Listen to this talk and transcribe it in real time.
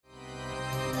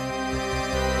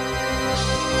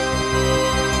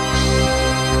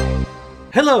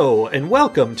Hello, and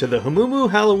welcome to the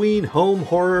Hamumu Halloween Home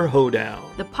Horror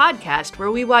Hoedown, the podcast where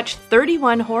we watch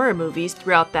 31 horror movies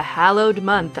throughout the hallowed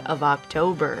month of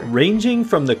October. Ranging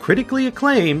from the critically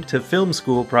acclaimed to film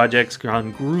school projects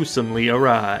gone gruesomely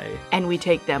awry. And we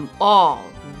take them all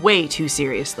way too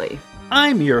seriously.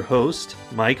 I'm your host,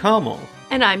 Mike Hummel.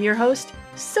 And I'm your host,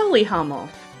 Sully Hummel.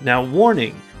 Now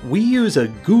warning, we use a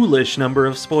ghoulish number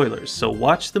of spoilers, so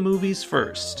watch the movies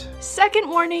first. Second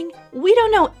warning, we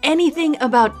don't know anything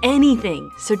about anything,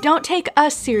 so don't take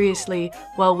us seriously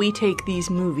while we take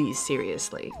these movies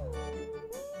seriously.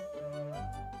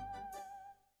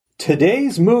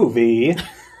 Today's movie...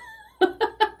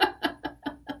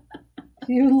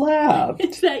 You laughed.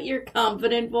 Is that your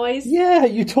confident voice? Yeah,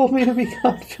 you told me to be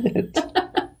confident.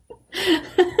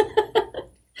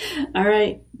 All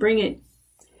right, bring it.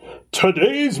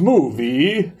 Today's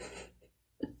movie...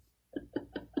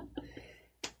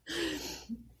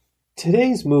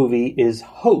 Today's movie is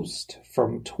Host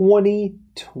from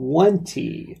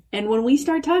 2020. And when we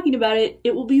start talking about it,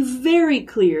 it will be very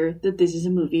clear that this is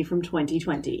a movie from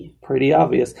 2020. Pretty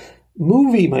obvious.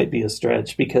 Movie might be a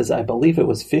stretch because I believe it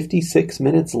was 56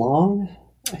 minutes long,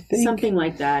 I think. Something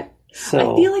like that.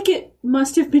 So, I feel like it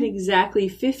must have been exactly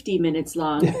 50 minutes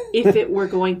long if it were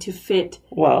going to fit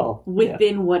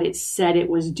within what it said it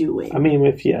was doing. I mean,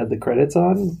 if you had the credits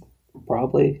on,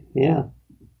 probably, yeah.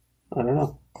 I don't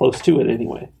know. Close to it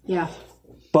anyway. Yeah.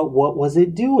 But what was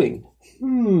it doing?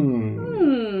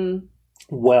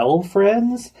 Well,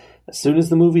 friends, as soon as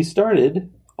the movie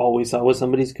started, all we saw was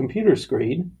somebody's computer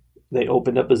screen. They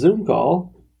opened up a Zoom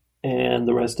call, and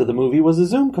the rest of the movie was a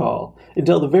Zoom call.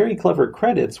 Until the very clever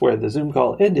credits where the Zoom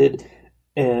call ended,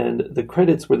 and the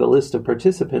credits were the list of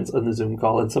participants on the Zoom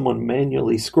call, and someone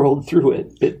manually scrolled through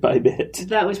it bit by bit.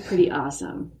 That was pretty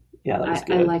awesome. Yeah, that was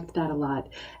good. I liked that a lot.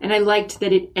 And I liked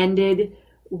that it ended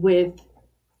with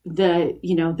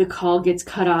the call gets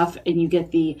cut off and you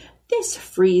get this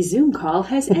free Zoom call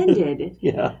has ended.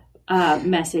 Yeah.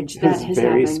 Message that has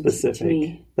very happened specific. To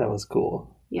me. That was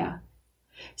cool. Yeah.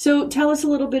 So tell us a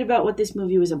little bit about what this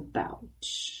movie was about.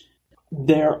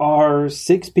 There are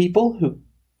 6 people who,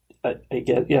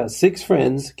 six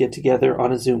friends get together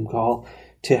on a Zoom call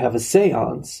to have a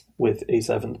seance with a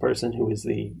 7th person who is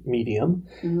the medium.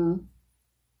 Mm-hmm.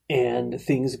 And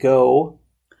things go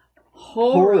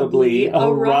horribly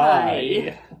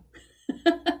awry.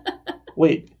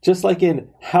 Wait, just like in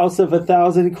House of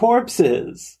 1,000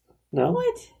 Corpses. No?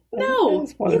 What? No,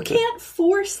 you can't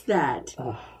force that.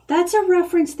 That's a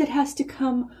reference that has to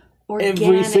come organically.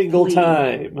 Every single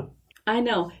time. I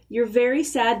know. You're very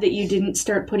sad that you didn't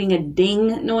start putting a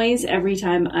ding noise every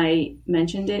time I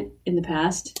mentioned it in the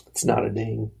past. It's not a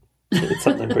ding. It's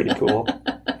something pretty cool.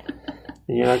 And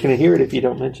you're not going to hear it if you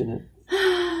don't mention it.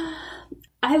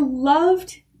 I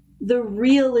loved the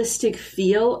realistic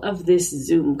feel of this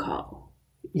Zoom call.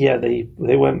 Yeah, they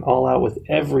went all out with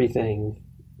everything.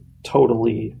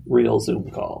 Totally real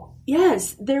Zoom call.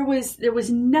 Yes, there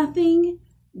was nothing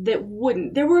that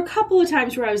wouldn't. There were a couple of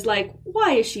times where I was like,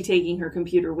 why is she taking her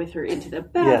computer with her into the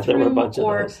bathroom? Yeah, there were a bunch of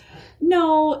those.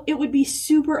 No, it would be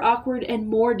super awkward and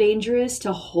more dangerous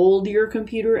to hold your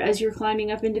computer as you're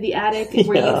climbing up into the attic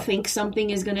where you think something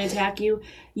is going to attack you.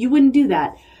 You wouldn't do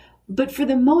that. But for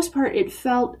the most part, it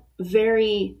felt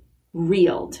very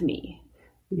real to me.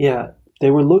 Yeah, they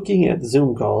were looking at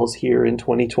Zoom calls here in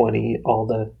 2020, all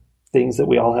the things that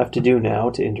we all have to do now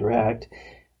to interact.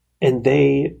 And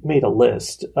they made a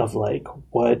list of like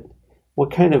what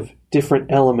kind of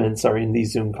different elements are in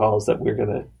these Zoom calls that we're going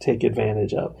to take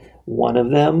advantage of. One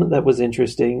of them that was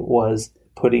interesting was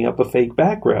putting up a fake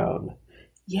background.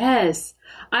 Yes.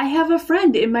 I have a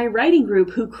friend in my writing group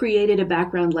who created a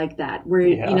background like that where,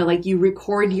 like you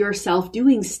record yourself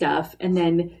doing stuff and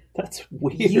then that's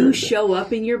weird. You show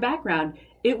up in your background.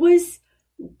 It was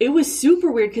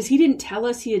super weird because he didn't tell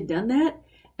us he had done that.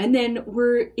 And then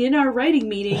we're in our writing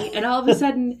meeting and all of a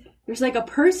sudden there's like a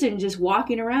person just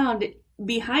walking around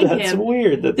behind him. That's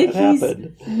weird that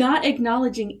happened. He's not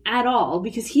acknowledging at all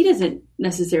because he doesn't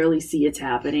necessarily see it's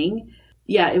happening.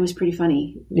 Yeah, it was pretty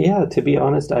funny. Yeah, to be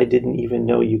honest, I didn't even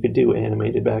know you could do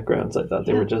animated backgrounds. I thought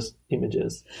they were just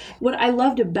images. What I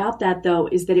loved about that, though,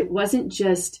 is that it wasn't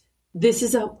just, this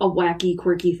is a wacky,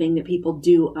 quirky thing that people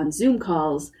do on Zoom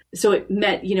calls. So it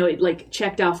met, it like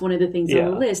checked off one of the things on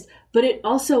the list. But it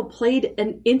also played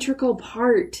an integral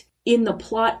part in the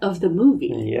plot of the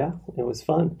movie. Yeah, it was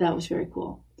fun. That was very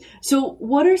cool. So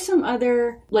what are some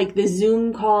other, like the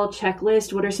Zoom call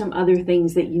checklist, what are some other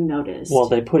things that you noticed? Well,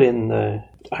 they put in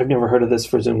I've never heard of this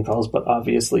for Zoom calls, but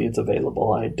obviously it's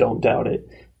available. I don't doubt it.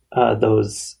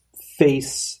 Those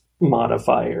face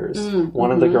modifiers.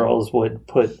 One of the girls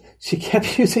she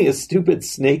kept using a stupid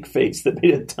snake face that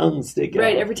made a tongue stick out.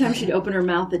 Right, every time she'd open her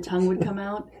mouth, the tongue would come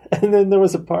out. And then there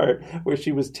was a part where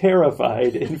she was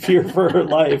terrified in fear for her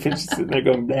life, and she's sitting there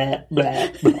going, blah, blah,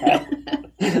 blah.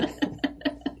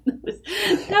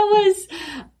 That was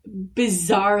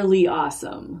bizarrely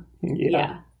awesome.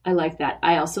 Yeah, I like that.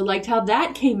 I also liked how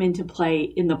that came into play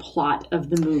in the plot of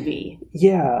the movie.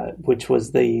 Yeah, which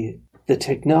was the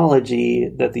technology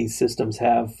that these systems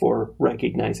have for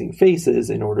recognizing faces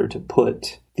in order to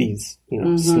put these,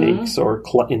 snakes or,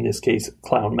 in this case,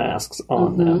 clown masks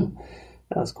on them.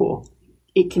 That was cool.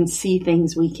 It can see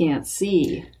things we can't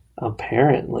see.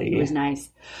 Apparently. It was nice.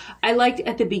 I liked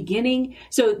at the beginning,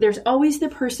 so there's always the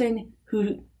person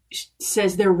who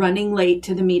says they're running late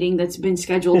to the meeting that's been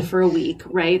scheduled for a week,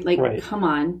 right? Like, come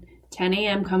on. 10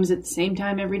 a.m. comes at the same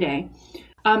time every day.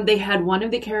 They had one of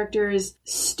the characters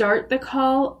start the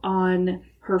call on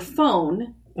her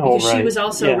phone because she was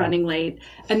also running late.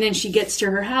 And then she gets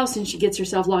to her house and she gets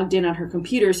herself logged in on her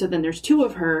computer. So then there's two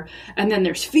of her. And then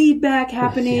there's feedback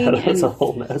happening. Yeah, that's a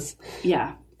whole mess.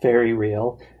 Yeah. Very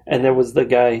real. And there was the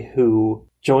guy who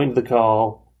joined the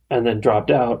call and then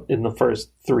dropped out in the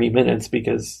first 3 minutes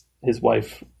because his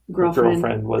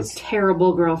girlfriend was...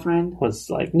 Terrible girlfriend.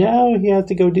 Was like, no, you have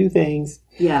to go do things.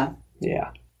 Yeah.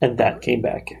 Yeah. And that came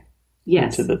back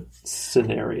into the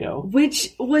scenario.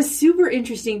 Which was super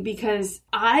interesting because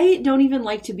I don't even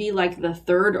like to be like the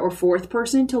third or fourth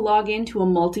person to log into a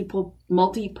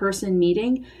multi-person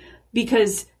meeting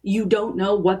because you don't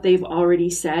know what they've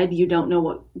already said. You don't know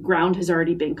what ground has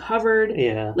already been covered.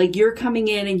 Yeah. Like you're coming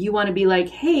in and you want to be like,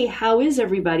 hey, how is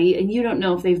everybody? And you don't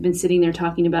know if they've been sitting there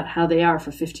talking about how they are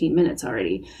for 15 minutes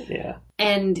already. Yeah.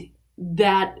 And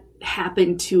that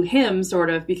happened to him sort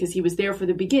of because he was there for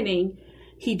the beginning.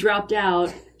 He dropped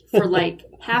out for like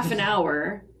half an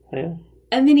hour. Yeah.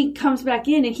 And then he comes back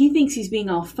in and he thinks he's being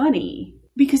all funny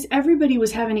because everybody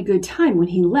was having a good time when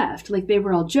he left. Like they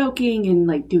were all joking and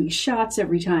like doing shots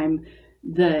every time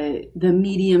the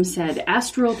medium said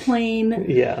astral plane.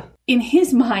 Yeah. In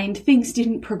his mind, things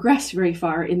didn't progress very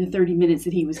far in the 30 minutes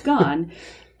that he was gone.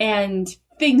 And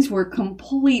things were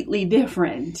completely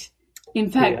different. In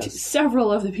fact,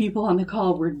 several of the people on the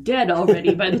call were dead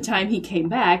already by the time he came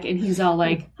back, and he's all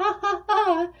like, ha, ha,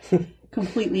 ha,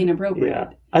 completely inappropriate.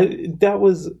 Yeah. That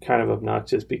was kind of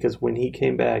obnoxious because when he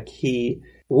came back, he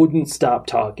wouldn't stop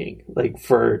talking. Like,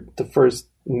 for the first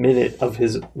minute of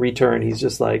his return, he's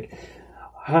just like,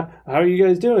 how are you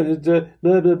guys doing? Blah,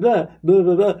 blah, blah, blah,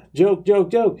 blah, blah, joke, joke,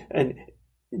 joke. And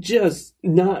just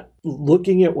not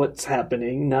looking at what's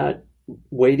happening, not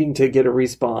waiting to get a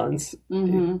response.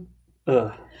 Mm-hmm.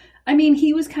 Ugh. I mean,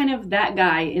 he was kind of that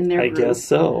guy in their group. I guess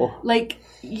so. Like,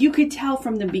 you could tell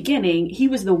from the beginning, he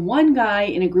was the one guy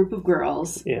in a group of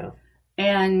girls. Yeah.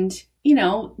 And,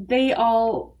 they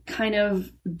all kind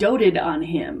of doted on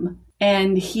him.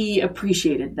 And he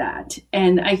appreciated that.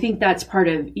 And I think that's part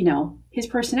of, his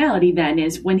personality then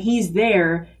is when he's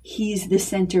there, he's the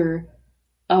center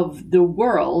of the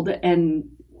world.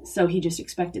 And so he just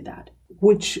expected that.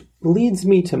 Which leads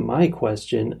me to my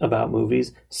question about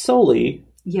movies. Sully.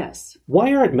 Yes.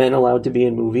 Why aren't men allowed to be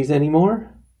in movies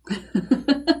anymore?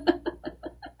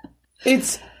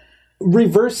 It's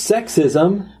reverse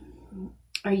sexism.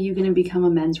 Are you going to become a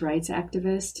men's rights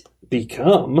activist?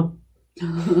 Become?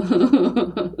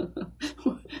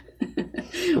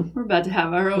 We're about to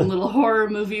have our own little horror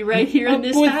movie right here in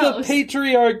this house. With the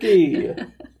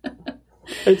patriarchy.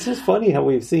 It's just funny how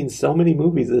we've seen so many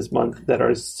movies this month that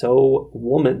are so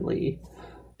womanly.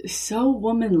 So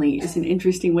womanly is an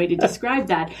interesting way to describe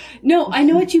that. No, I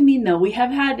know what you mean, though. We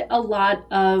have had a lot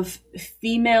of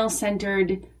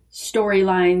female-centered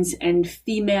storylines and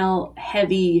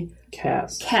female-heavy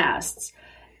casts.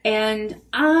 And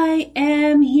I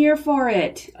am here for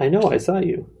it. I know, I saw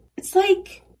you. It's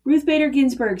like Ruth Bader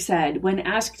Ginsburg said when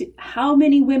asked how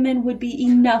many women would be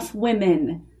enough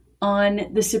women on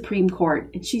the Supreme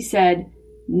Court. And she said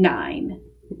 9.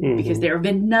 Mm-hmm. Because there have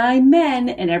been 9 men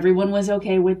and everyone was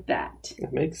okay with that.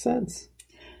 That makes sense.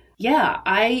 Yeah,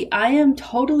 I am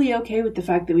totally okay with the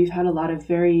fact that we've had a lot of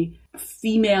very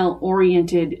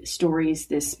female-oriented stories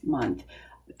this month.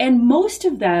 And most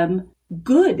of them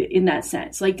good in that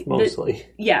sense. Like mostly.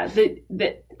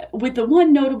 With the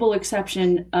one notable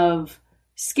exception of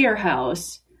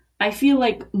Scarehouse, I feel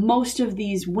like most of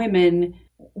these women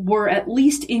were at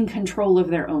least in control of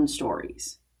their own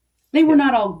stories. They were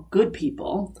not all good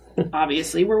people.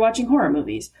 Obviously, we're watching horror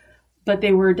movies. But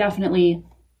they were definitely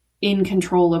in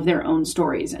control of their own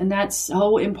stories. And that's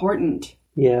so important.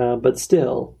 Yeah, but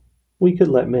still, we could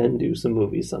let men do some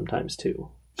movies sometimes,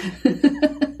 too.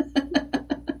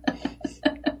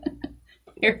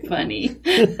 You're funny.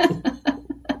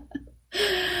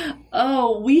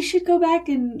 Oh, we should go back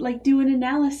and like do an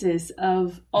analysis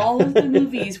of all of the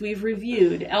movies we've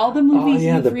reviewed, all the movies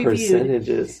you've the reviewed,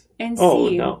 percentages. and Oh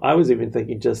see. no, I was even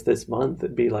thinking just this month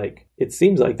it'd be like it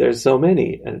seems like there's so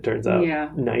many, and it turns out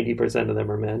 90% of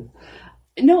them are men.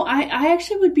 No, I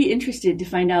actually would be interested to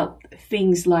find out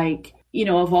things like, you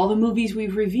know, of all the movies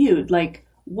we've reviewed, like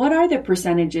what are the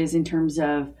percentages in terms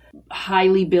of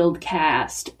highly billed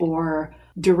cast or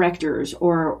directors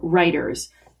or writers?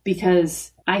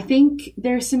 Because I think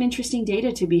there's some interesting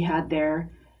data to be had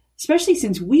there, especially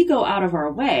since we go out of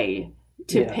our way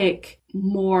to pick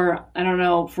more, I don't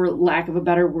know, for lack of a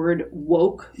better word,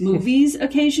 woke movies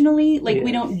occasionally. Like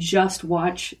we don't just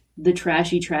watch the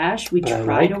trashy trash. We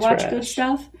try to watch good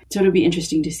stuff. So it'll be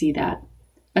interesting to see that.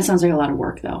 That sounds like a lot of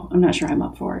work, though. I'm not sure I'm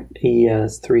up for it.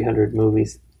 Yes, 300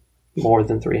 movies. More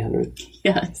than 300.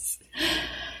 Yes.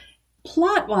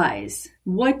 Plot-wise,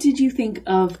 what did you think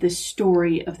of the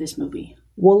story of this movie?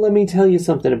 Well, let me tell you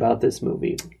something about this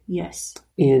movie. Yes.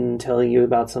 In telling you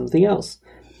about something else,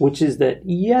 which is that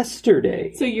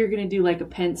yesterday... So you're going to do like a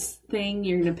Pence thing?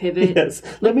 You're going to pivot? Yes.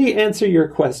 Let me answer your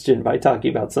question by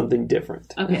talking about something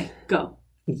different. Okay, go.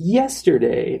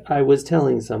 Yesterday, I was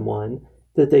telling someone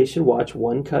that they should watch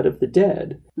One Cut of the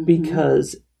Dead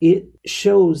because it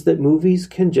shows that movies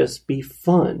can just be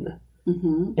fun.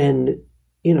 And,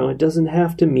 you know, it doesn't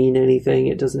have to mean anything.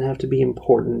 It doesn't have to be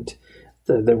important.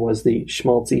 There was the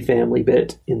schmaltzy family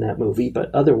bit in that movie,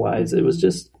 but otherwise it was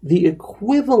just the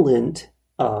equivalent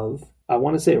of, I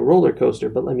want to say a roller coaster,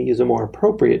 but let me use a more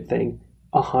appropriate thing,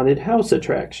 a haunted house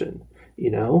attraction.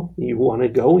 You know, you want to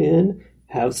go in,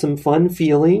 have some fun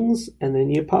feelings, and then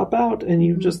you pop out and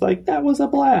you're just like, that was a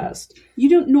blast. You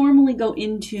don't normally go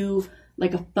into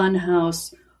like a fun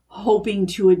house hoping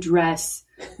to address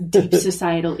deep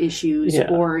societal issues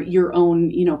or your own,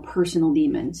 you know, personal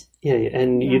demons. Yeah,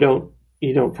 and you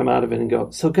don't come out of it and go,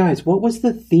 so guys, what was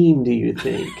the theme, do you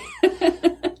think?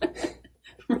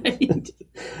 Right.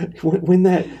 When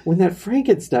that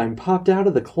Frankenstein popped out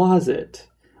of the closet,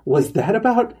 was that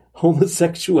about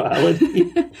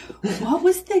homosexuality? What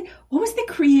was the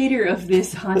creator of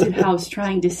this haunted house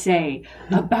trying to say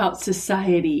about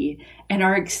society and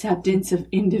our acceptance of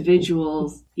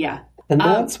individuals? Yeah. And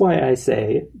that's why I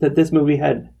say that this movie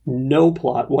had no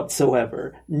plot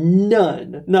whatsoever.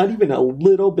 None. Not even a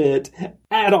little bit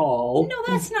at all. No,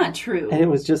 that's not true. And it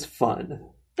was just fun.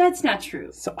 That's not true.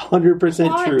 It's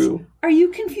 100% true. Are you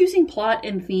confusing plot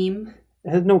and theme?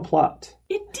 It had no plot.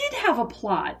 It did have a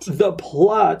plot. The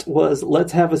plot was,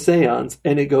 let's have a seance,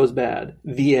 and it goes bad.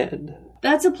 The end.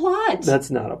 That's a plot.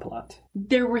 That's not a plot.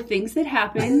 There were things that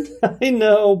happened. I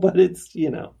know, but it's, you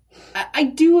know. I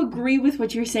do agree with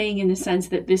what you're saying in the sense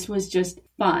that this was just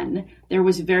fun. There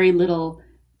was very little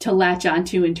to latch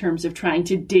onto in terms of trying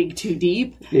to dig too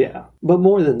deep. Yeah. But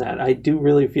more than that, I do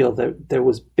really feel that there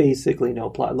was basically no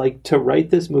plot. Like, to write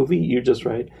this movie, you just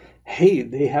write, hey,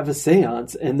 they have a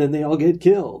seance, and then they all get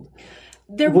killed.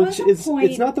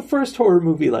 It's not the first horror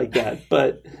movie like that,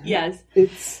 but yes,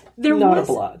 it's not a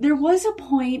plot. There was a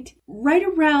point right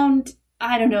around,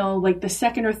 I don't know, like the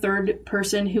second or third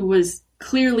person who was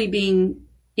clearly being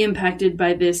impacted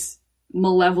by this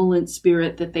malevolent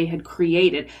spirit that they had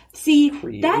created.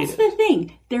 That's the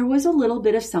thing. There was a little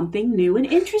bit of something new and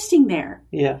interesting there.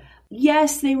 Yeah.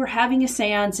 Yes, they were having a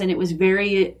seance and it was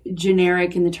very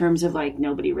generic in the terms of like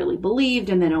nobody really believed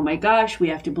and then, oh my gosh, we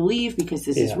have to believe because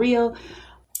this is real.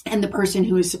 And the person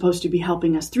who is supposed to be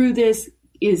helping us through this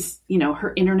is, you know,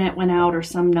 her internet went out or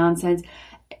some nonsense.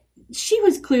 She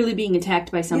was clearly being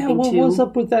attacked by something too. What was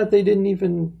up with that? They didn't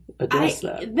even address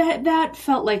that. That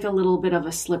felt like a little bit of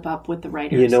a slip up with the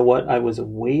writers. You know what? I was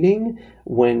waiting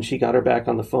when she got her back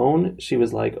on the phone. She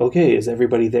was like, okay, is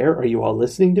everybody there? Are you all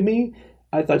listening to me?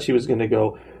 I thought she was going to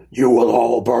go, you will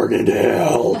all burn in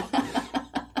hell.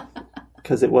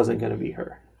 Because it wasn't going to be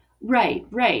her. Right.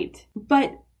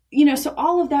 But, you know, so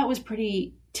all of that was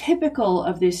pretty typical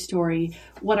of this story.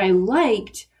 What I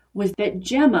liked was that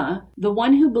Gemma, the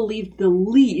one who believed the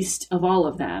least of all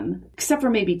of them, except for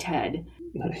maybe Ted.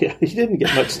 Yeah, he didn't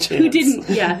get much chance.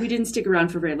 who didn't stick around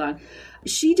for very long.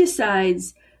 She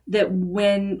decides that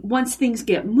once things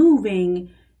get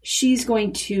moving, she's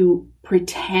going to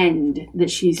pretend that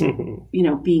she's, you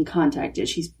know, being contacted.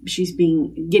 She's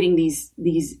getting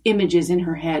these images in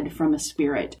her head from a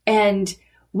spirit. And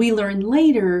we learn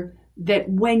later that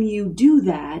when you do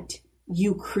that,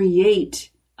 you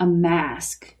create a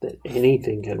mask that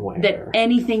anything can wear.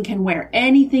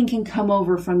 Anything can come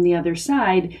over from the other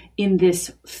side in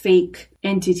this fake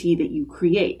entity that you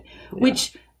create,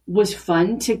 which was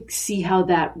fun to see how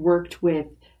that worked with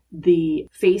the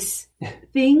face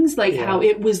things, like how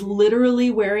it was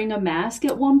literally wearing a mask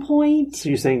at one point. So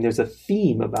you're saying there's a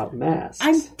theme about masks?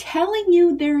 I'm telling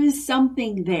you, there is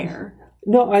something there.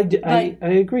 No, I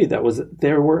agree.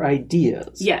 There were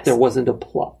ideas. Yes. There wasn't a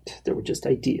plot. There were just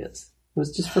ideas. It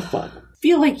was just for fun. I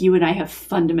feel like you and I have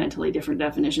fundamentally different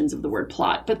definitions of the word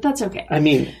plot, but that's okay. I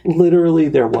mean, literally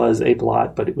there was a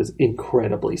plot, but it was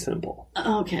incredibly simple.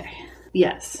 Okay.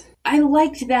 Yes. I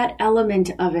liked that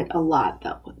element of it a lot,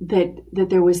 though, that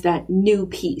there was that new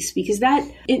piece, because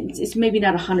it's maybe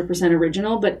not 100%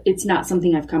 original, but it's not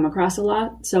something I've come across a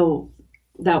lot, so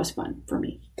that was fun for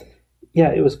me. Yeah,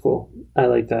 it was cool. I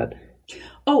like that.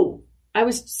 Oh, I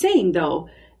was saying, though,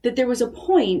 that there was a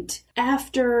point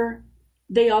after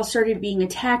they all started being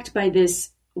attacked by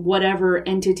this whatever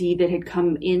entity that had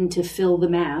come in to fill the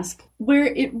mask, where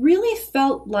it really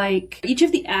felt like each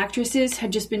of the actresses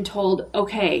had just been told,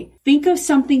 okay, think of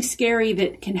something scary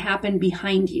that can happen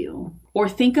behind you, or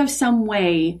think of some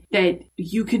way that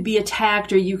you could be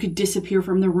attacked or you could disappear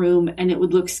from the room and it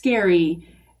would look scary,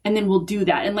 and then we'll do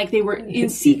that. And like they were in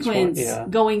sequence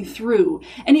going through.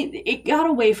 And it got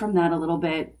away from that a little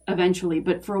bit eventually,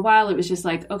 but for a while it was just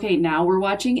like, okay, now we're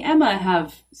watching Emma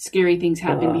have scary things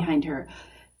happen behind her.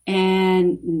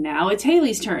 And now it's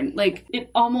Haley's turn. Like,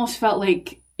 it almost felt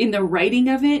like in the writing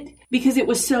of it, because it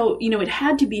was so, it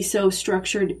had to be so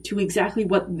structured to exactly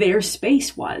what their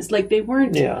space was. Like, they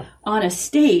weren't on a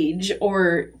stage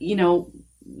or,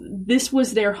 this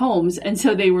was their homes. And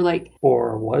so they were like...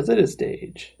 Or was it a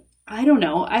stage? I don't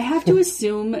know. I have to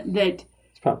assume that...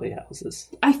 It's probably houses.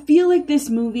 I feel like this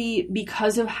movie,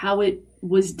 because of how it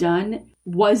was done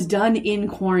in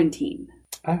quarantine.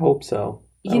 I hope so.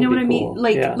 You know what I mean?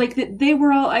 Like that they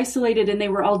were all isolated and they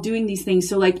were all doing these things.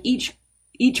 So like each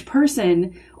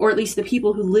person, or at least the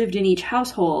people who lived in each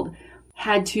household,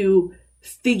 had to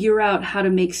figure out how to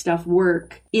make stuff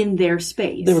work in their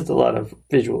space. There was a lot of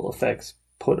visual effects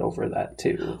put over that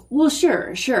too. Well,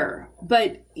 sure.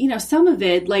 But, some of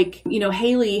it, like,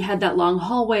 Haley had that long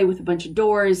hallway with a bunch of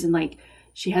doors, and like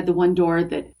she had the one door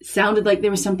that sounded like there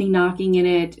was something knocking in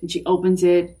it, and she opens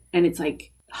it and it's like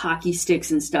hockey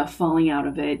sticks and stuff falling out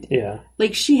of it. Yeah.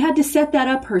 Like she had to set that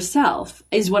up herself,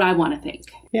 is what I want to think.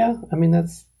 Yeah, I mean,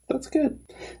 that's good.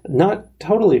 Not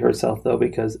totally herself, though,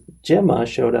 because Gemma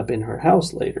showed up in her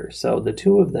house later, so the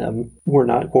two of them were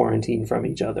not quarantined from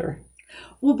each other.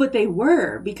 Well, but they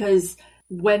were, because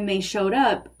when they showed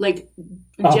up, like,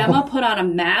 Gemma put on a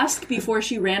mask before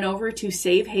she ran over to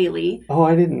save Haley. Oh,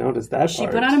 I didn't notice that part. She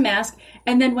put on a mask,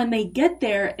 and then when they get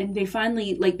there and they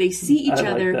finally, like, they see each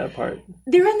other, like that part.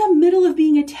 They're in the middle of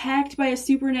being attacked by a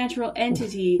supernatural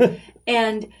entity,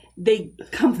 and they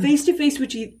come face to face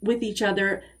with each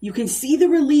other. You can see the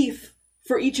relief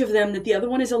for each of them that the other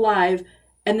one is alive,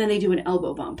 and then they do an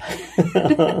elbow bump.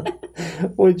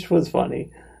 Which was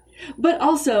funny. But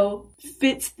also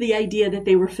fits the idea that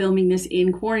they were filming this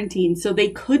in quarantine, so they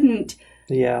couldn't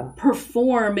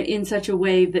perform in such a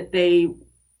way that they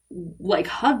like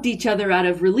hugged each other out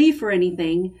of relief or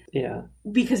anything. Yeah.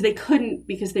 Because they couldn't,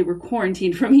 because they were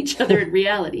quarantined from each other in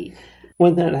reality.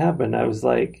 When that happened, I was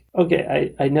like,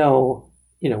 okay, I know,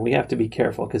 we have to be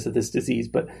careful because of this disease,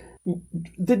 but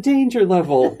the danger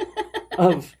level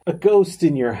of a ghost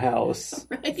in your house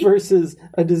versus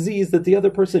a disease that the other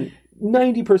person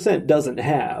 90% doesn't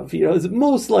have, is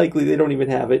most likely they don't even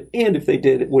have it. And if they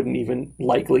did, it wouldn't even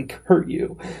likely hurt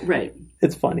you. Right.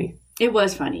 It's funny. It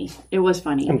was funny.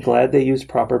 I'm glad they used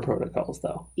proper protocols,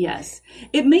 though. Yes.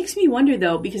 It makes me wonder,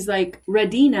 though, because, like,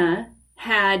 Radina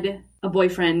had a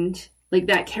boyfriend. Like,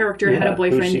 that character had a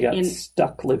boyfriend. Who she got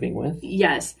stuck living with.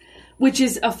 Yes. Which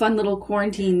is a fun little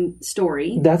quarantine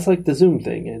story. That's like the Zoom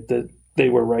thing. That they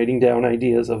were writing down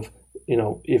ideas of,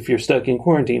 if you're stuck in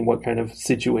quarantine, what kind of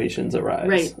situations arise.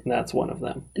 Right. And that's one of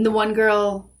them. And the one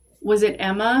girl, was it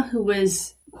Emma, who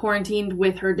was quarantined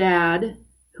with her dad,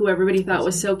 who everybody thought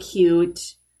was so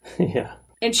cute. Yeah.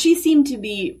 And she seemed to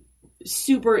be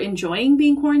super enjoying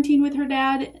being quarantined with her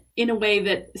dad in a way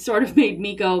that sort of made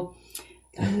me go,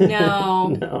 no,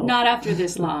 not after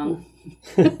this long.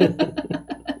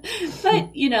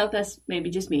 But, that's maybe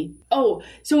just me. Oh,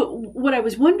 so what I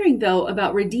was wondering, though,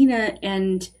 about Radina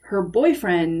and her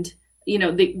boyfriend,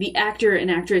 the actor and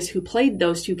actress who played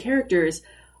those two characters,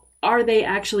 are they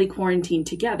actually quarantined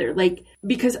together? Like,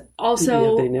 because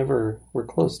also... Yeah, they never were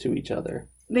close to each other.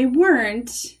 They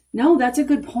weren't. No, that's a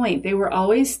good point. They were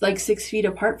always, like, 6 feet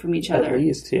apart from each other. At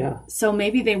least, yeah. So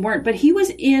maybe they weren't. But he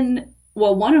was in...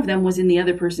 Well, one of them was in the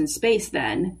other person's space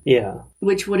then. Yeah.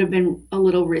 Which would have been a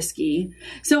little risky.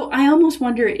 So I almost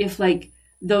wonder if, like,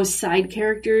 those side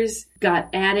characters got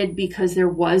added because there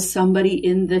was somebody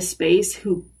in the space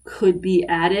who could be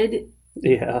added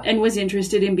Yeah. And was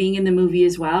interested in being in the movie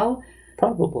as well.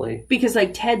 Probably. Because,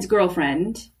 like, Ted's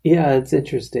girlfriend... Yeah, it's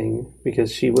interesting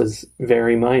because she was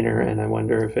very minor, and I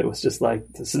wonder if it was just like,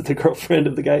 this is the girlfriend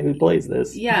of the guy who plays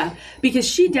this. Yeah, because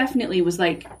she definitely was,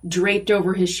 like, draped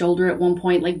over his shoulder at one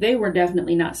point. Like, they were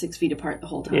definitely not 6 feet apart the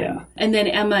whole time. Yeah. And then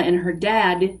Emma and her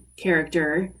dad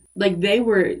character, like, they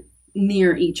were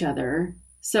near each other.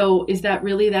 So is that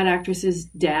really that actress's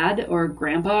dad or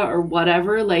grandpa or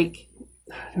whatever? Like...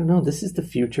 I don't know. This is the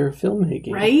future of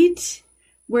filmmaking. Right?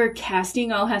 Where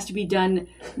casting all has to be done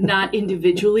not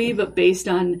individually, but based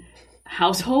on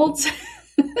households.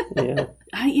 Yeah.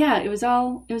 Yeah, it was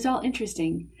all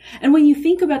interesting. And when you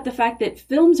think about the fact that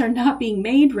films are not being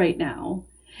made right now,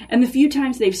 and the few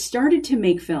times they've started to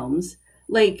make films,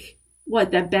 like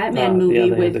that Batman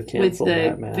movie with the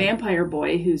Batman. Vampire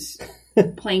boy who's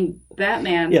playing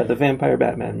Batman. Yeah, the Vampire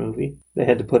Batman movie. They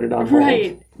had to put it on hold.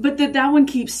 Right. But that one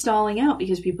keeps stalling out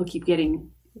because people keep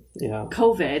getting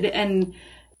COVID, and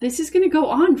this is going to go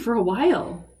on for a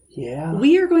while. Yeah.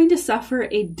 We are going to suffer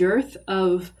a dearth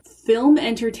of film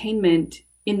entertainment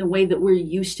in the way that we're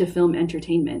used to film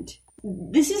entertainment.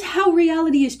 This is how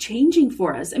reality is changing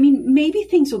for us. I mean, maybe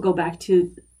things will go back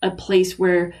to a place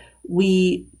where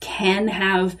we can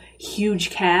have huge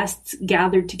casts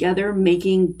gathered together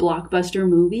making blockbuster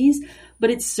movies, but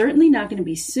it's certainly not going to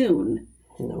be soon.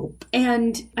 Nope.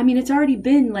 And, I mean, it's already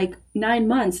been like 9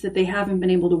 months that they haven't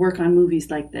been able to work on movies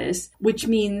like this, which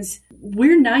means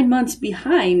we're 9 months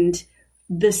behind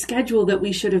the schedule that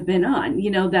we should have been on. You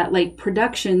know, that like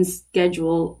production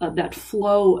schedule of that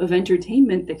flow of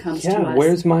entertainment that comes to us. Yeah,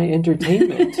 where's my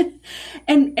entertainment?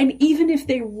 And even if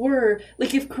they were,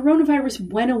 like if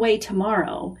coronavirus went away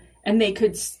tomorrow and they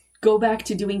could go back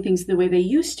to doing things the way they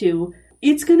used to,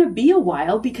 it's going to be a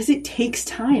while because it takes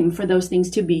time for those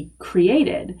things to be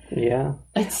created. Yeah.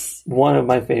 It's one of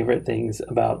my favorite things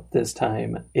about this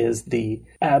time is the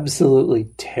absolutely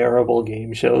terrible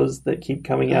game shows that keep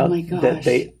coming out that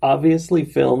they obviously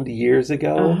filmed years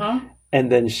ago and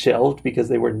then shelved because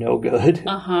they were no good.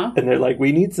 And they're like,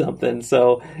 we need something.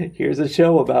 So here's a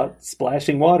show about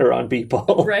splashing water on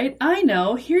people. Right. I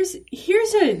know. Here's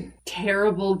a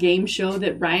terrible game show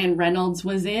that Ryan Reynolds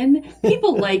was in.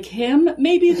 People like him.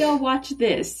 Maybe they'll watch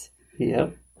this.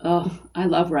 Yep. Oh, I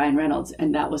love Ryan Reynolds,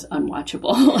 and that was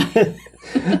unwatchable.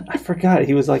 I forgot.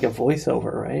 He was like a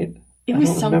voiceover, right? I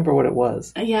don't remember what it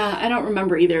was. Yeah, I don't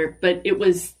remember either, but it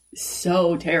was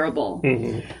so terrible.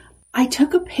 I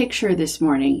took a picture this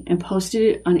morning and posted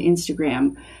it on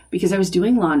Instagram because I was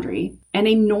doing laundry. And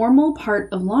a normal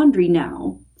part of laundry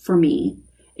now, for me,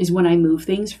 is when I move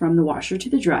things from the washer to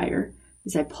the dryer,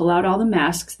 is I pull out all the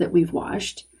masks that we've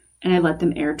washed and I let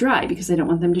them air dry because I don't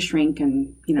want them to shrink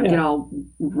and, get all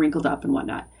wrinkled up and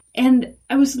whatnot. And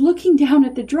I was looking down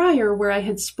at the dryer where I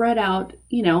had spread out,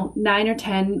 9 or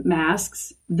 10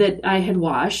 masks that I had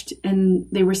washed, and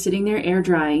they were sitting there air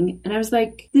drying. And I was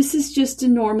like, this is just a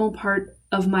normal part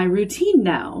of my routine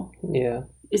now. Yeah.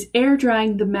 Is air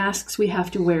drying the masks we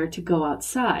have to wear to go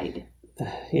outside.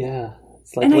 Yeah.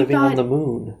 It's like living on the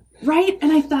moon. Right.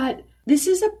 And I thought, this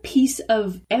is a piece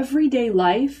of everyday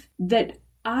life that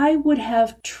I would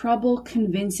have trouble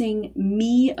convincing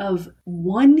me of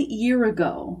 1 year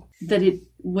ago that it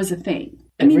was a thing.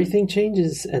 Everything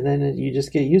changes, and then you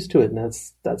just get used to it, and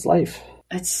that's life.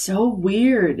 It's so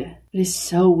weird. It is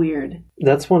so weird.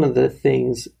 That's one of the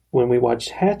things when we watched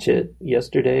Hatchet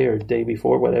yesterday or day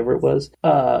before, whatever it was.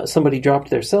 Somebody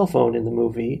dropped their cell phone in the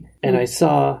movie, and I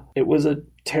saw it was a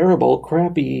terrible,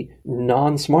 crappy,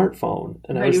 non-smartphone.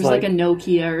 And right, it was like a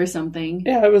Nokia or something.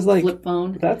 Yeah, I was like, flip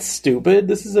phone. That's stupid.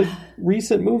 This is a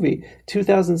recent movie,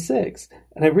 2006.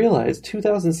 And I realized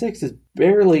 2006 is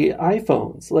barely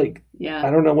iPhones. Like, yeah.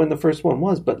 I don't know when the first one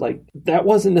was, but like, that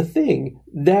wasn't a thing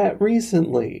that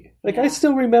recently. Like, I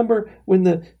still remember when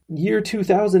the year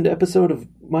 2000 episode of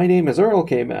My Name is Earl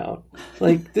came out.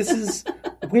 Like, this is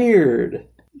weird.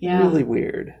 Yeah. Really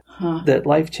weird. That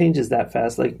life changes that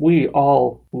fast. Like, we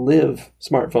all live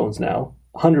smartphones now,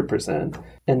 100%,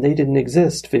 and they didn't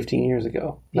exist 15 years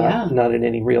ago. Not in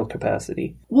any real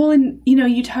capacity. Well, and,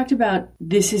 you talked about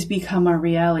this has become our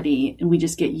reality and we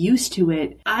just get used to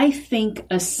it. I think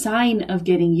a sign of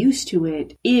getting used to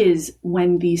it is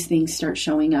when these things start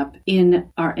showing up in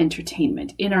our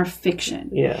entertainment, in our fiction.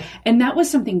 Yeah. And that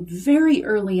was something very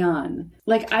early on.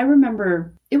 Like, I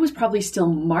remember it was probably still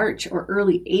March or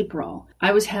early April.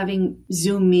 I was having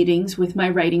Zoom meetings with my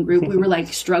writing group. We were like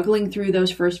struggling through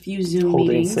those first few Zoom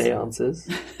meetings. Holding seances.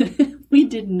 We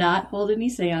did not hold any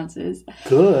seances.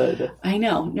 Good. I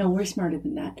know. No, we're smarter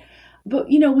than that. But,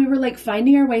 we were like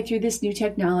finding our way through this new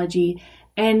technology.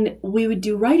 And we would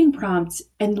do writing prompts,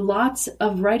 and lots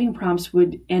of writing prompts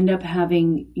would end up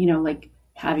having, like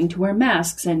having to wear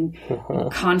masks and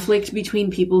conflict between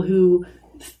people who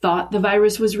thought the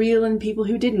virus was real and people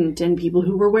who didn't, and people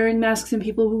who were wearing masks and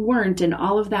people who weren't, and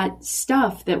all of that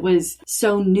stuff that was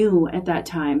so new at that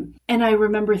time. And I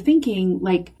remember thinking,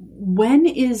 like, when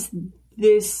is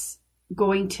this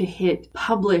going to hit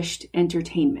published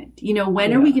entertainment?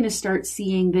 When are we going to start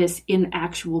seeing this in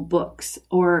actual books?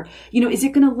 Or, is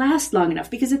it going to last long enough?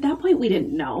 Because at that point we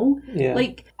didn't know. Yeah.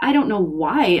 Like, I don't know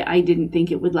why I didn't think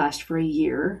it would last for a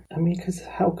year. I mean, because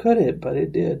how could it? But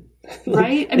it did.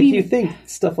 Right? I mean, you think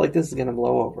stuff like this is going to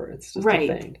blow over. It's just a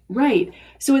thing. Right.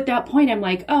 So at that point I'm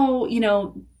like,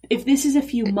 if this is a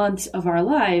few months of our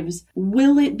lives,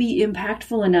 will it be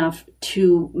impactful enough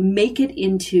to make it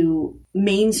into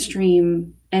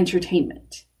mainstream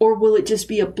entertainment? Or will it just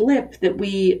be a blip that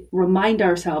we remind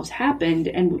ourselves happened,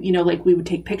 and, like we would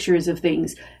take pictures of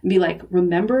things and be like,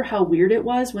 remember how weird it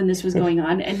was when this was going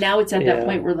on? And now it's at that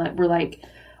point where we're like,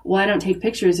 well, I don't take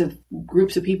pictures of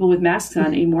groups of people with masks on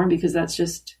anymore because that's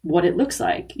just what it looks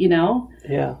like,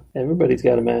 Yeah, everybody's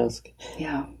got a mask.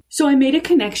 Yeah. So I made a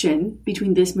connection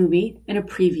between this movie and a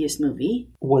previous movie.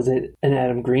 Was it an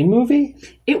Adam Green movie?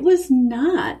 It was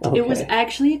not. Okay. It was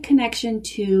actually a connection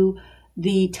to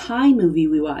the Thai movie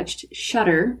we watched,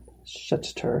 Shutter.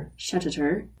 Shutter.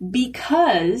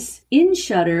 Because in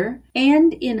Shutter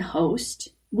and in Host,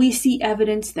 we see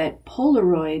evidence that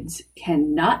Polaroids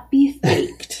cannot be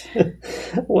faked.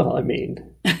 Well, I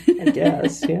mean, I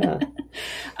guess, yeah.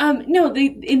 No,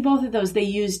 in both of those, they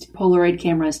used Polaroid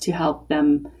cameras to help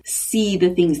them see the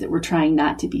things that were trying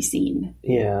not to be seen.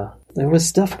 Yeah, there was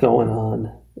stuff going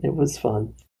on. It was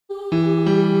fun.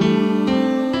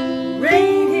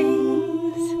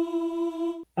 Ratings!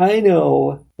 I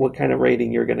know what kind of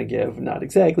rating you're going to give. Not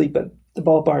exactly, but the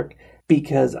ballpark.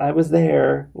 Because I was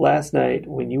there last night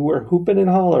when you were hooping and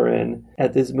hollering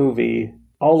at this movie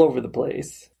all over the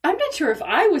place. I'm not sure if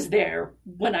I was there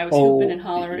when I was hooping and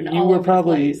hollering all over the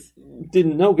place. You were probably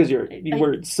didn't know because you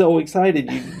were so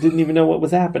excited you didn't even know what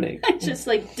was happening. I just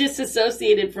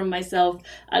disassociated from myself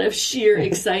out of sheer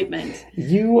excitement.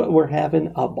 You were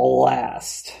having a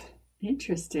blast.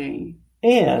 Interesting.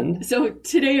 And so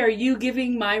today are you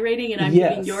giving my rating and I'm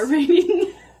giving your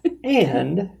rating?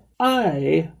 And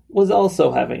I was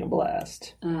also having a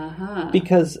blast.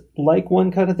 Because like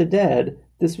One Cut of the Dead,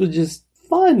 this was just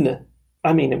fun.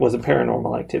 I mean, it was a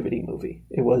Paranormal Activity movie.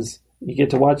 It was, you get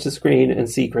to watch the screen and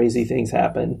see crazy things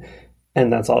happen.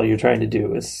 And that's all you're trying to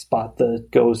do is spot the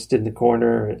ghost in the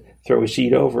corner, throw a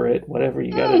sheet over it, whatever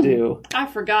you got to do. I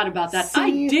forgot about that. See,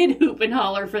 I did hoop and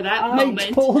holler for that moment.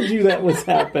 I told you that was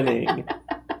happening.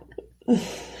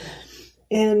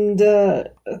 And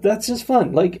that's just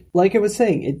fun. Like I was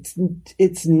saying,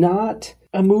 it's not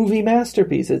a movie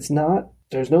masterpiece. There's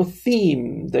no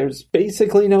theme. There's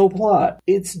basically no plot.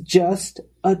 It's just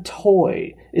a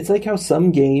toy. It's like how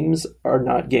some games are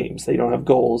not games. They don't have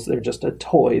goals. They're just a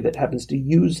toy that happens to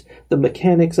use the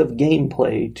mechanics of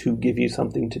gameplay to give you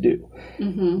something to do.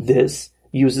 Mm-hmm. This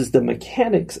uses the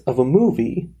mechanics of a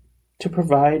movie to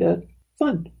provide a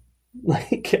fun.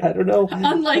 Like, I don't know.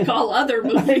 Unlike all other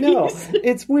movies. I know.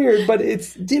 It's weird, but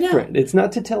it's different. Yeah. It's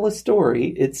not to tell a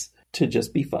story. It's to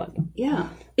just be fun. Yeah.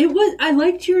 I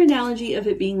liked your analogy of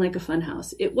it being like a fun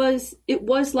house. It was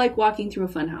like walking through a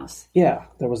fun house. Yeah.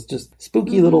 There was just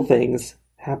spooky little things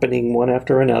happening one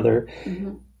after another.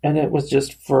 Mm-hmm. And it was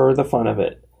just for the fun of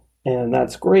it. And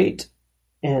that's great.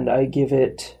 And I give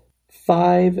it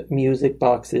 5 music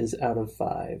boxes out of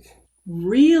 5.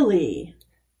 Really?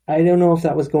 I don't know if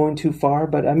that was going too far,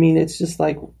 but I mean, it's just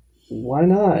like, why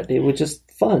not? It was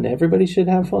just fun. Everybody should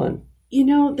have fun.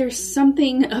 There's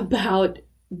something about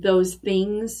those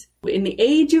things. In the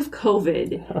age of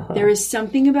COVID, there is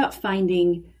something about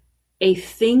finding a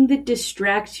thing that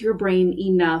distracts your brain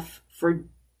enough for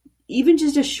even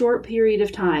just a short period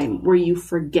of time where you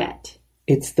forget.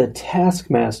 It's the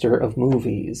Taskmaster of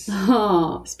movies.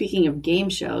 Oh, speaking of game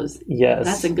shows. Yes.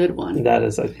 That's a good one. That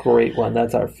is a great one.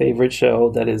 That's our favorite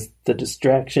show. That is the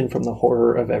distraction from the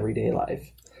horror of everyday life.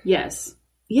 Yes.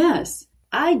 Yes.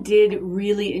 I did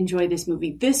really enjoy this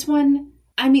movie. This one,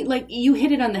 I mean, you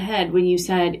hit it on the head when you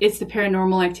said it's the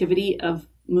Paranormal Activity of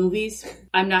movies.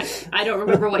 I don't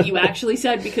remember what you actually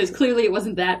said because clearly it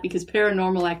wasn't that, because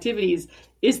Paranormal Activities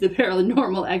is the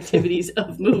Paranormal Activities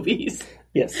of movies.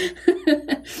 Yes.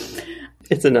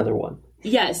 It's another one.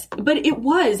 Yes, but it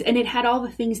was, and it had all the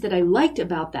things that I liked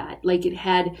about that. Like, it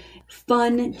had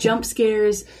fun jump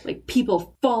scares, like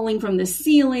people falling from the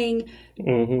ceiling,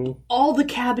 all the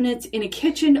cabinets in a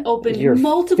kitchen opened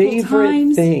multiple times. Your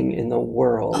favorite thing in the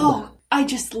world. Oh, I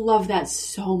just love that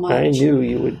so much. I knew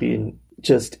you would be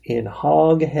just in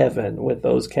hog heaven with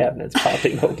those cabinets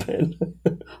popping open.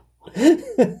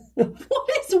 What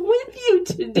is with you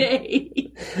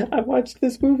today? I watched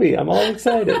this movie. I'm all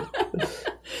excited.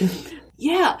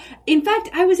 Yeah. In fact,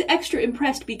 I was extra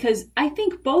impressed because I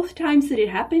think both times that it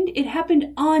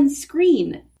happened on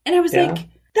screen. And I was like,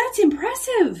 that's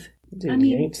impressive. Dude,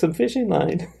 yanked some fishing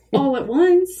line. All at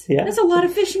once? Yeah. That's a lot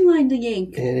of fishing line to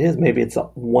yank. It is. Maybe it's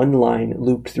one line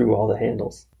looped through all the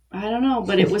handles. I don't know,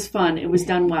 but it was fun. It was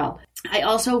done well. I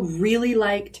also really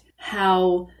liked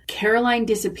how Caroline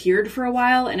disappeared for a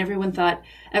while, and everyone thought,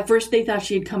 at first they thought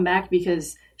she had come back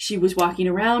because she was walking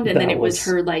around, and then it was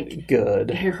her, like,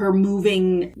 good. Her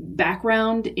moving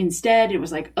background instead. It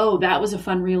was like, oh, that was a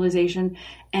fun realization.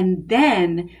 And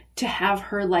then to have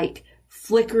her, like,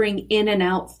 flickering in and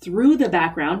out through the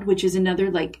background, which is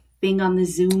another, like, thing on the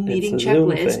Zoom meeting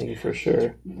checklist. Zoom thing, for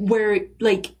sure. Where,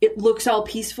 like, it looks all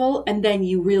peaceful, and then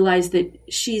you realize that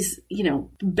she's, you know,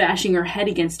 bashing her head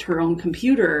against her own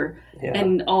computer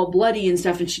and all bloody and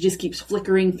stuff, and she just keeps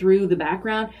flickering through the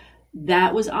background.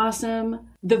 That was awesome.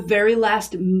 The very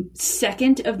last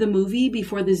second of the movie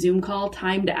before the Zoom call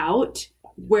timed out,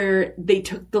 where they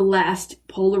took the last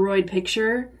Polaroid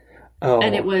picture,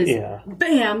 and it was,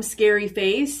 bam, scary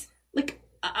face. Like,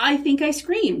 I think I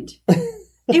screamed.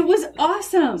 It was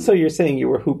awesome. So you're saying you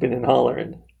were hooping and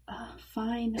hollering?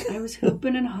 Fine. I was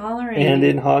hooping and hollering. And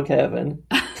in hog heaven.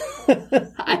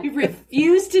 I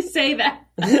refuse to say that.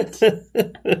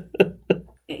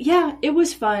 Yeah, it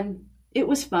was fun. It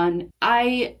was fun.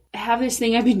 I have this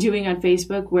thing I've been doing on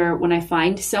Facebook where when I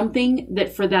find something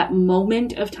that for that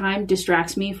moment of time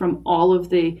distracts me from all of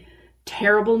the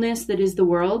terribleness that is the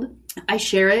world, I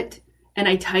share it and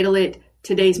I title it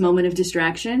Today's Moment of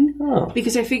Distraction.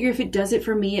 Because I figure if it does it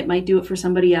for me, it might do it for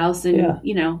somebody else. And,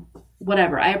 you know,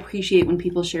 whatever. I appreciate when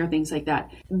people share things like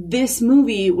that. This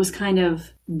movie was kind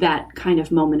of that kind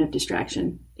of moment of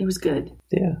distraction. It was good.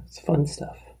 Yeah, it's fun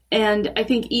stuff. And I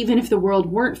think even if the world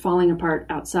weren't falling apart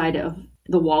outside of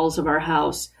the walls of our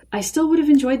house, I still would have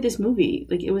enjoyed this movie.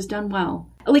 Like, it was done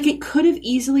well. Like, it could have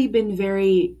easily been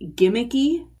very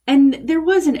gimmicky. And there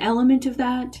was an element of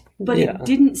that, but it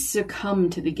didn't succumb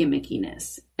to the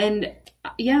gimmickiness. And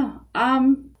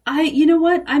you know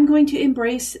what? I'm going to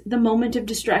embrace the moment of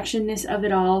distractionness of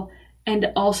it all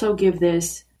and also give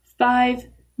this 5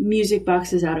 music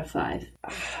boxes out of 5.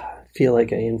 I feel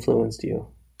like I influenced you.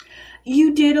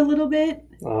 You did a little bit.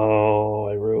 Oh,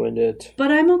 I ruined it.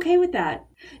 But I'm okay with that.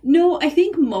 No, I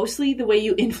think mostly the way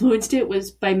you influenced it was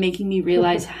by making me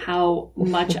realize how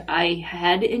much I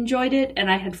had enjoyed it and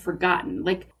I had forgotten.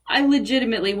 Like, I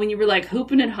legitimately, when you were like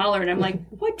hooping and hollering, I'm like,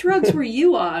 what drugs were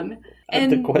you on?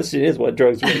 And the question is, what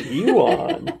drugs were you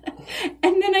on?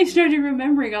 And then I started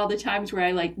remembering all the times where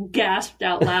I like gasped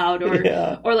out loud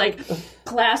or like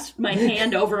clasped my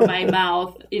hand over my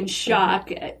mouth in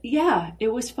shock. Yeah, it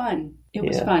was fun. It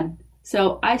was fun.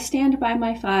 So I stand by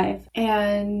my 5,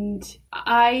 and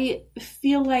I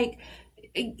feel like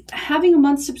having a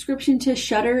month's subscription to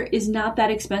Shudder is not that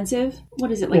expensive.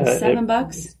 What is it, like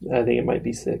 $7? I think it might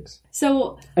be 6.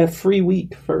 So a free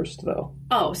week first, though.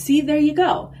 Oh, see, there you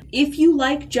go. If you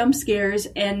like jump scares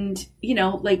and, you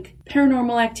know, like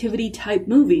paranormal activity type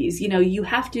movies, you know, you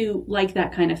have to like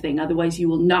that kind of thing. Otherwise, you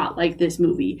will not like this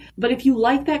movie. But if you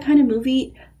like that kind of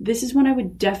movie, this is one I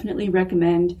would definitely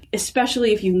recommend,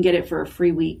 especially if you can get it for a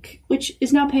free week, which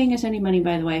is not paying us any money,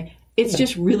 by the way. It's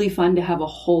just really fun to have a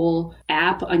whole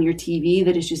app on your TV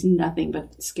that is just nothing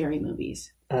but scary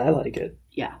movies. I like it.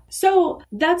 Yeah. So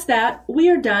that's that. We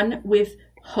are done with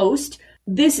Host.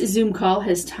 This Zoom call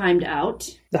has timed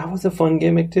out. That was a fun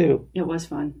gimmick, too. It was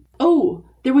fun. Oh,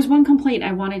 there was one complaint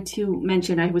I wanted to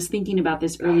mention. I was thinking about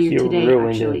this earlier today,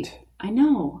 actually. It. I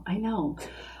know.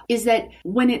 Is that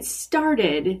when it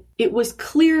started, it was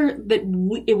clear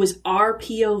that it was our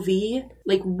POV,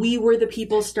 like we were the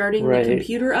people starting the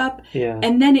computer up. Yeah.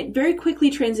 And then it very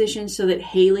quickly transitioned so that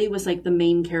Haley was like the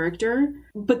main character.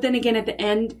 But then again at the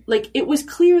end, like it was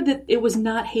clear that it was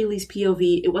not Haley's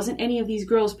POV. It wasn't any of these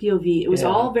girls' POV. It was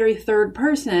all very third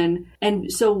person. And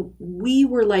so we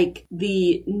were like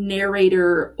the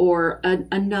narrator or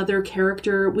another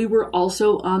character. We were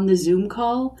also on the Zoom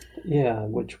call. Yeah,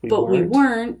 which we but weren't. we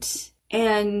weren't.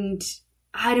 And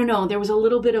I don't know, there was a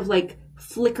little bit of like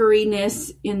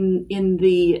flickeriness in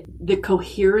the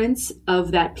coherence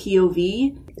of that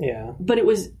POV. Yeah. But it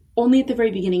was only at the very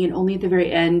beginning and only at the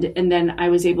very end. And then I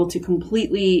was able to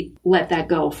completely let that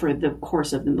go for the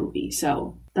course of the movie.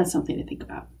 So that's something to think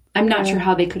about. I'm not sure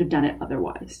how they could have done it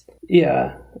otherwise.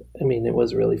 Yeah. I mean, it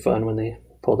was really fun when they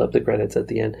pulled up the credits at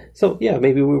the end. So yeah,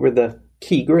 maybe we were the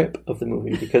key grip of the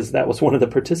movie because that was one of the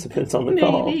participants on the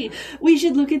call. Maybe. We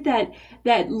should look at that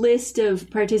list of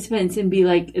participants and be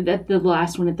like, that the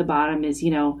last one at the bottom is,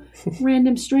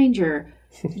 random stranger,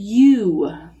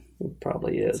 you. It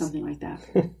probably is. Something like that.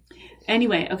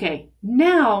 Anyway, okay.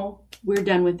 Now we're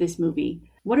done with this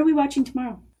movie. What are we watching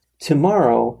tomorrow?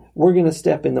 Tomorrow, we're going to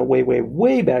step in the way, way,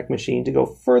 way back machine to go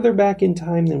further back in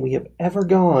time than we have ever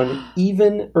gone,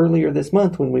 even earlier this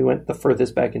month when we went the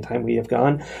furthest back in time we have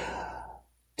gone,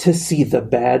 to see The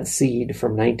Bad Seed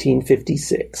from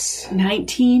 1956.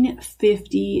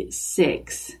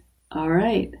 1956. All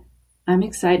right. I'm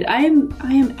excited. I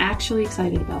am actually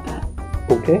excited about that.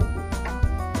 Okay.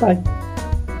 Bye.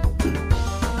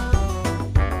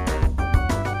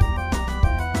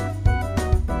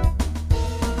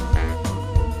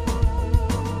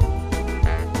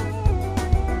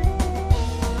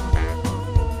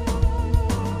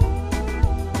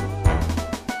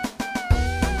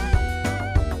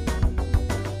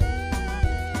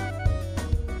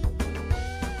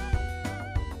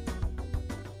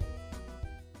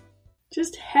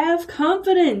 Just have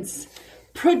confidence.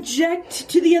 Project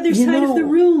to the other side of the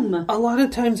room. A lot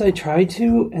of times I try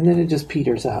to, and then it just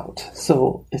peters out.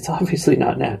 So it's obviously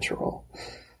not natural.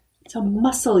 It's a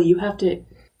muscle you have to,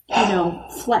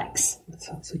 flex. That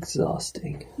sounds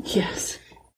exhausting. Yes.